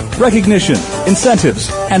rewards, recognition, incentives,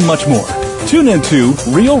 and much more. Tune into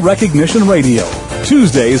Real Recognition Radio,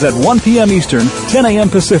 Tuesdays at 1 p.m. Eastern, 10 a.m.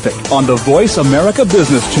 Pacific, on the Voice America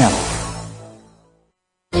Business Channel.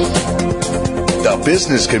 The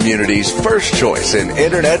business community's first choice in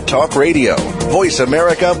Internet Talk Radio. Voice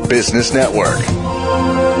America Business Network.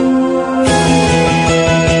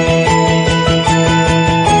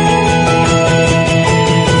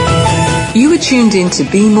 You are tuned in to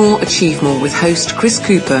Be More, Achieve More with host Chris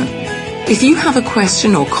Cooper. If you have a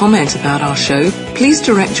question or comment about our show, please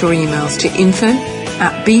direct your emails to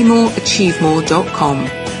info@bemoreachievemore.com.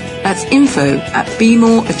 That's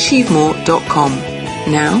info@bemoreachievemore.com.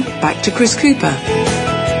 Now, back to Chris Cooper.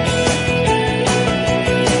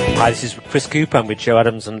 Hi, this is Chris Cooper. I'm with Joe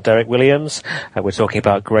Adams and Derek Williams. We're talking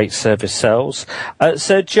about great service sales.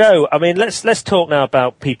 So, Joe, I mean, let's talk now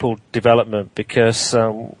about people development, because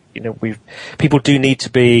people do need to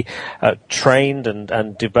be trained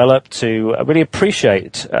and developed to really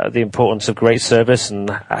appreciate the importance of great service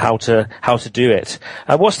and how to do it.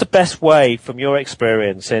 What's the best way, from your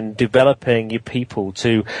experience, in developing your people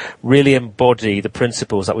to really embody the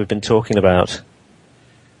principles that we've been talking about?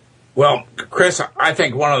 Well, Chris, I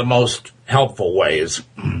think one of the most helpful ways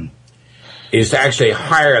is to actually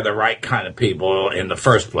hire the right kind of people in the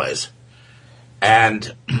first place.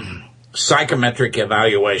 And psychometric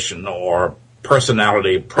evaluation or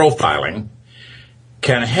personality profiling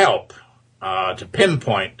can help to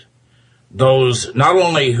pinpoint those not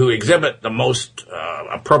only who exhibit the most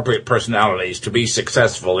appropriate personalities to be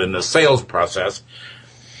successful in the sales process,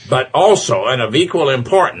 but also, and of equal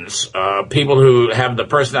importance, people who have the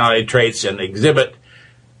personality traits and exhibit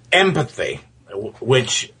empathy,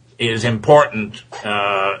 which is important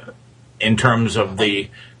in terms of the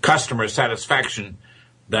customer satisfaction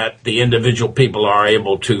that the individual people are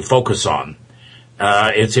able to focus on.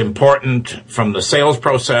 It's important from the sales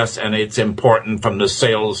process, and it's important from the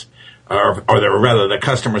sales, the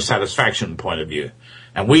customer satisfaction point of view.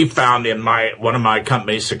 And we found in one of my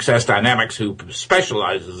companies, Success Dynamics, who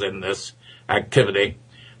specializes in this activity,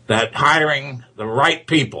 that hiring the right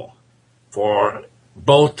people for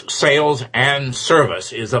both sales and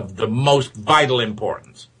service is of the most vital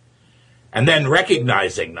importance. And then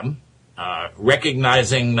recognizing them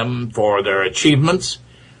for their achievements.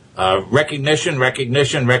 Recognition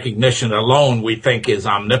alone, we think, is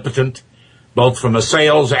omnipotent, both from a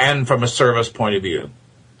sales and from a service point of view.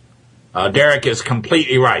 Derek is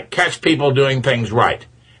completely right. Catch people doing things right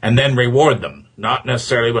and then reward them, not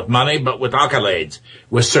necessarily with money, but with accolades,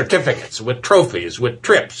 with certificates, with trophies, with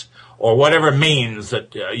trips, or whatever means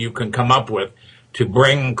that you can come up with to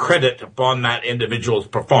bring credit upon that individual's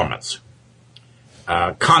performance.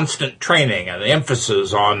 Constant training and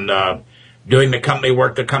emphasis on doing the company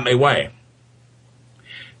work the company way.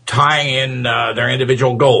 Tying in their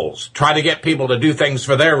individual goals. Try to get people to do things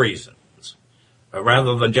for their reasons,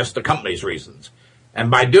 rather than just the company's reasons.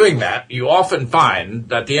 And by doing that, you often find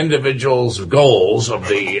that the individual's goals of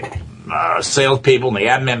the salespeople and the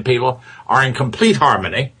admin people are in complete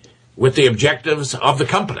harmony with the objectives of the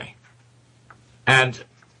company. And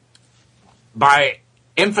by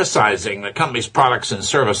emphasizing the company's products and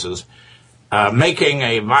services, making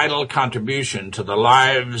a vital contribution to the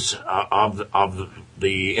lives of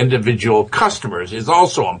the individual customers is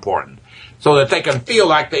also important, so that they can feel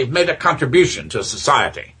like they've made a contribution to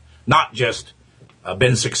society, not just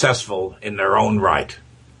been successful in their own right.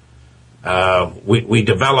 we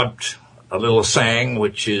developed a little saying,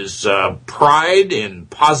 which is pride in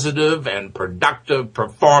positive and productive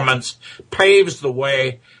performance paves the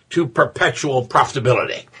way to perpetual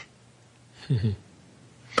profitability.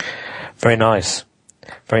 Very nice.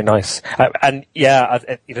 Very nice. And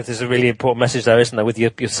there's a really important message there, isn't there, with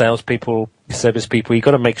your salespeople, your service people. You've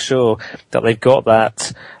got to make sure that they've got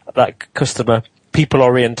that customer people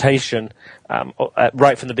orientation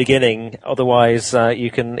right from the beginning. Otherwise,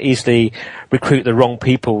 you can easily recruit the wrong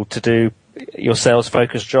people to do your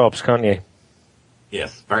sales-focused jobs, can't you?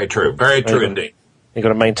 Yes, very true. Very true indeed. You've got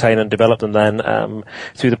to maintain and develop them then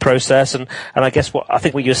through the process. And I guess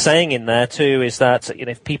what you're saying in there too is that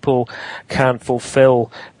if people can fulfill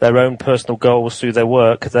their own personal goals through their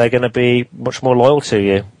work, they're going to be much more loyal to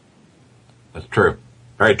you. That's true.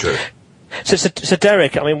 Very true. So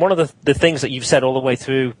Derek, I mean, one of the things that you've said all the way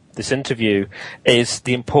through this interview is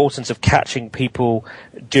the importance of catching people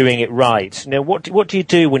doing it right. What do you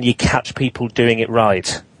do when you catch people doing it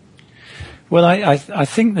right? Well, I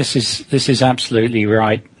think this is absolutely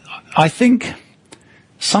right. I think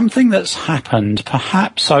something that's happened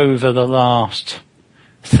perhaps over the last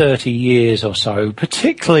 30 years or so,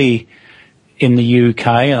 particularly in the UK,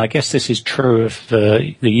 and I guess this is true of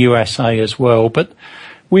the USA as well, but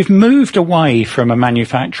we've moved away from a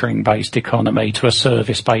manufacturing-based economy to a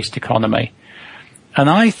service-based economy. And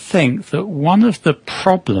I think that one of the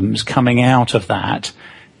problems coming out of that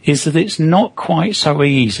is that it's not quite so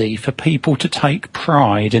easy for people to take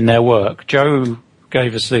pride in their work. Joe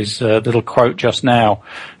gave us this little quote just now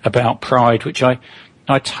about pride, which I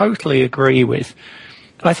totally agree with.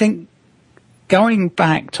 I think going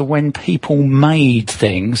back to when people made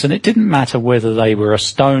things, and it didn't matter whether they were a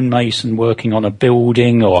stonemason working on a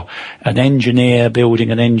building or an engineer building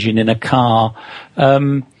an engine in a car,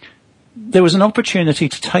 there was an opportunity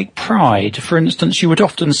to take pride. For instance, you would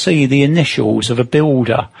often see the initials of a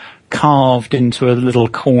builder carved into a little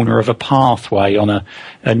corner of a pathway on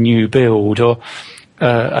a new build, or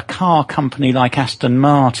a car company like Aston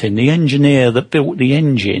Martin. The engineer that built the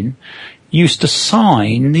engine used to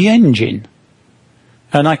sign the engine.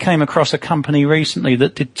 And I came across a company recently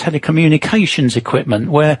that did telecommunications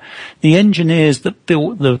equipment, where the engineers that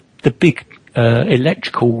built the big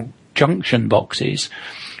electrical junction boxes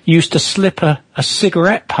used to slip a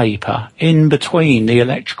cigarette paper in between the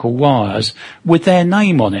electrical wires with their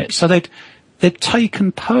name on it. So they'd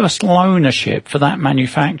taken personal ownership for that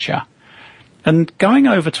manufacture. And going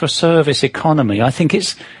over to a service economy, I think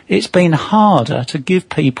it's been harder to give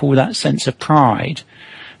people that sense of pride.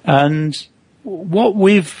 And what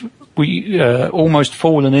we've almost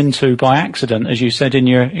fallen into by accident, as you said in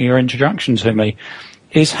your introduction to me,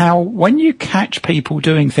 is how when you catch people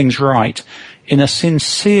doing things right in a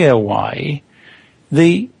sincere way,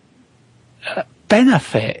 the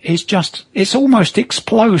benefit is it's almost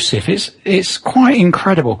explosive. It's quite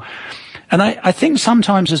incredible. And I think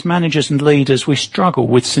sometimes as managers and leaders, we struggle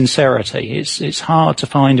with sincerity. It's hard to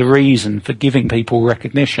find a reason for giving people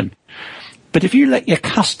recognition. But if you let your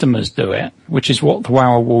customers do it, which is what the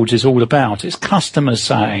WOW Awards is all about, it's customers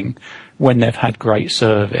saying when they've had great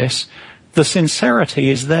service, the sincerity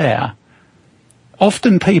is there.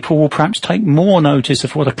 Often people will perhaps take more notice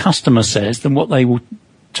of what a customer says than what they will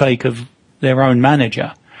take of their own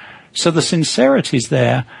manager. So the sincerity is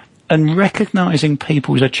there, and recognising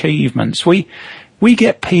people's achievements. We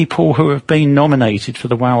get people who have been nominated for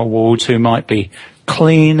the WOW Awards who might be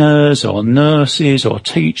cleaners or nurses or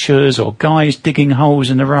teachers or guys digging holes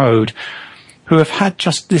in the road, who have had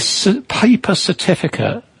just this paper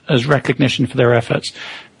certificate as recognition for their efforts.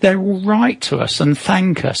 They will write to us and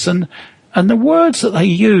thank us, and the words that they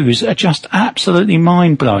use are just absolutely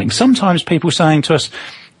mind-blowing. Sometimes people saying to us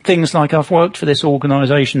things like, I've worked for this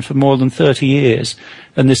organisation for more than 30 years,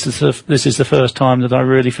 and this is the first time that I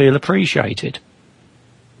really feel appreciated.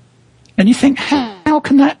 And you think, how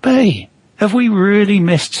can that be? Have we really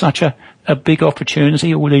missed such a big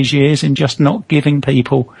opportunity all these years in just not giving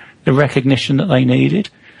people the recognition that they needed?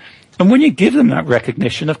 And when you give them that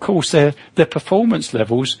recognition, of course, their performance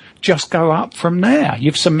levels just go up from there.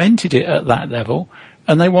 You've cemented it at that level,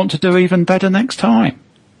 and they want to do even better next time.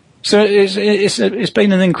 So it's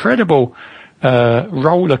been an incredible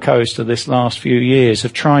roller coaster this last few years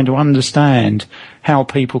of trying to understand how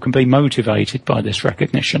people can be motivated by this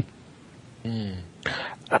recognition.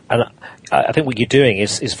 And I think what you're doing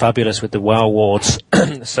is fabulous with the WOW Awards.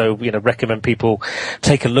 So, recommend people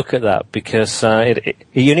take a look at that, because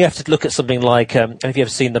you only have to look at something like, have you ever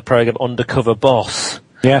seen the program Undercover Boss?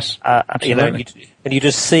 Yes, you know, and you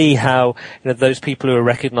just see how, you know, those people who are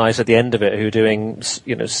recognised at the end of it, who are doing,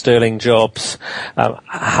 you know, sterling jobs,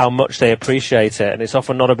 how much they appreciate it. And it's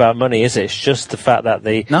often not about money, is it? It's just the fact that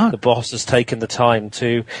the boss has taken the time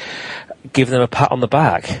to give them a pat on the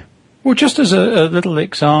back. Well, just as a little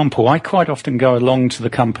example, I quite often go along to the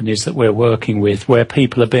companies that we're working with where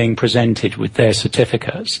people are being presented with their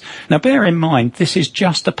certificates. Now, bear in mind, this is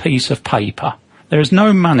just a piece of paper. There is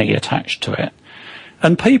no money attached to it.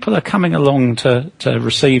 And people are coming along to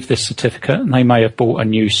receive this certificate, and they may have bought a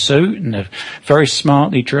new suit and they're very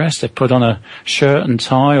smartly dressed. They've put on a shirt and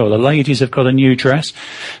tie, or the ladies have got a new dress.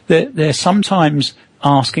 They're sometimes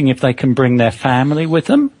asking if they can bring their family with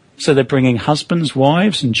them. So they're bringing husbands,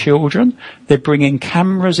 wives and children. They're bringing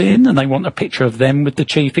cameras in and they want a picture of them with the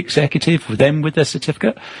chief executive, of them with their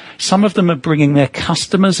certificate. Some of them are bringing their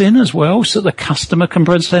customers in as well so the customer can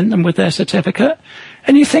present them with their certificate.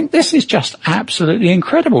 And you think this is just absolutely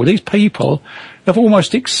incredible. These people have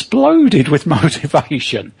almost exploded with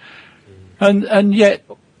motivation. And yet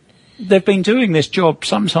they've been doing this job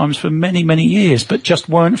sometimes for many, many years, but just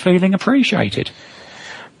weren't feeling appreciated.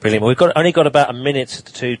 Brilliant. Well, we've only got about a minute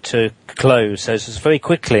to close, so just very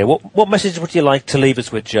quickly, what message would you like to leave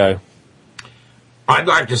us with, Joe? I'd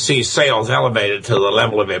like to see sales elevated to the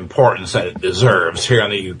level of importance that it deserves here in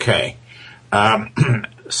the UK.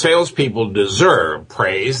 Salespeople deserve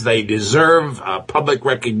praise. They deserve public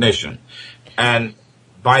recognition. And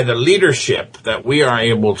by the leadership that we are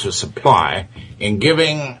able to supply in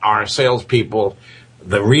giving our salespeople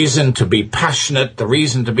the reason to be passionate, the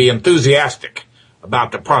reason to be enthusiastic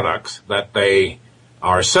about the products that they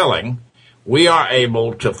are selling, we are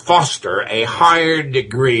able to foster a higher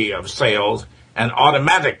degree of sales, and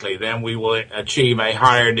automatically then we will achieve a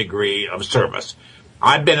higher degree of service.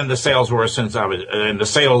 I've been in the sales world since I was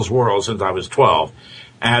 12,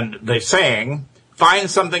 and the saying, find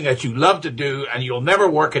something that you love to do and you'll never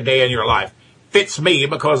work a day in your life, fits me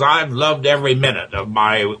because I've loved every minute of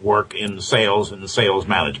my work in sales and sales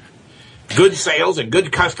management. Good sales and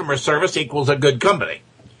good customer service equals a good company.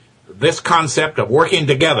 This concept of working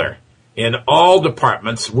together in all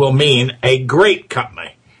departments will mean a great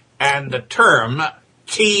company. And the term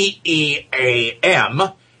TEAM,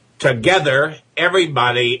 together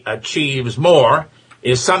everybody achieves more,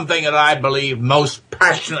 is something that I believe most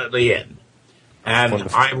passionately in. And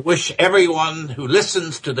wonderful. I wish everyone who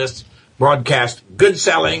listens to this broadcast good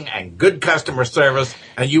selling and good customer service,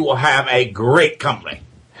 and you will have a great company.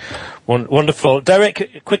 Wonderful.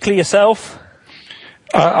 Derek, quickly yourself.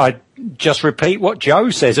 I just repeat what Joe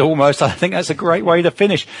says almost. I think that's a great way to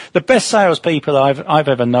finish. The best salespeople I've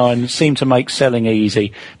ever known seem to make selling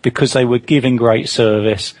easy because they were giving great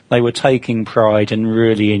service. They were taking pride and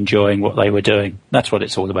really enjoying what they were doing. That's what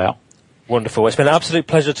it's all about. Wonderful. It's been an absolute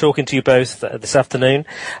pleasure talking to you both this afternoon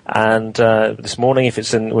and this morning if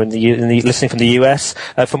it's listening from the US.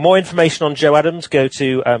 For more information on Joe Adams, go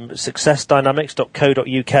to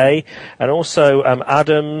successdynamics.co.uk and also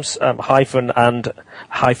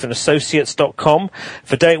adams-associates.com.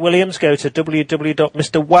 For Derek Williams, go to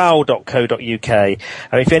www.mrwow.co.uk. If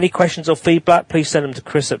you have any questions or feedback, please send them to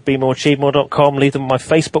chris@bemoreachievemore.com. Leave them on my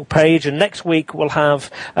Facebook page. And next week we'll have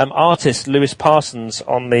artist Lewis Parsons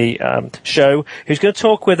on the show, who's going to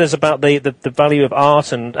talk with us about the value of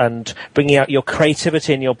art and bringing out your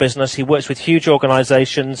creativity in your business. He works with huge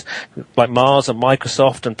organizations like Mars and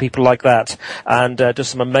Microsoft and people like that, and does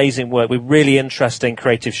some amazing work with really interesting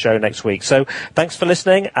creative show next week. So thanks for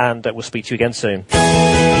listening, and we'll speak to you again soon.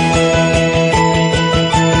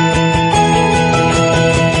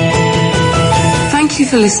 Thank you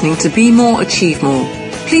for listening to Be More, Achieve More.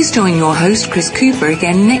 Please join your host, Chris Cooper,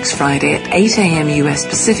 again next Friday at 8 a.m. US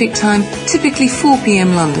Pacific Time, typically 4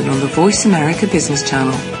 p.m. London on the Voice America Business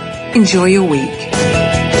Channel. Enjoy your week.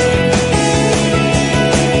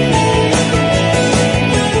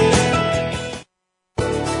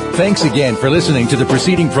 Thanks again for listening to the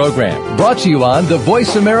preceding program, brought to you on the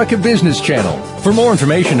Voice America Business Channel. For more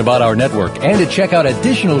information about our network and to check out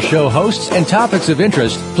additional show hosts and topics of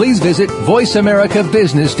interest, please visit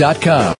voiceamericabusiness.com.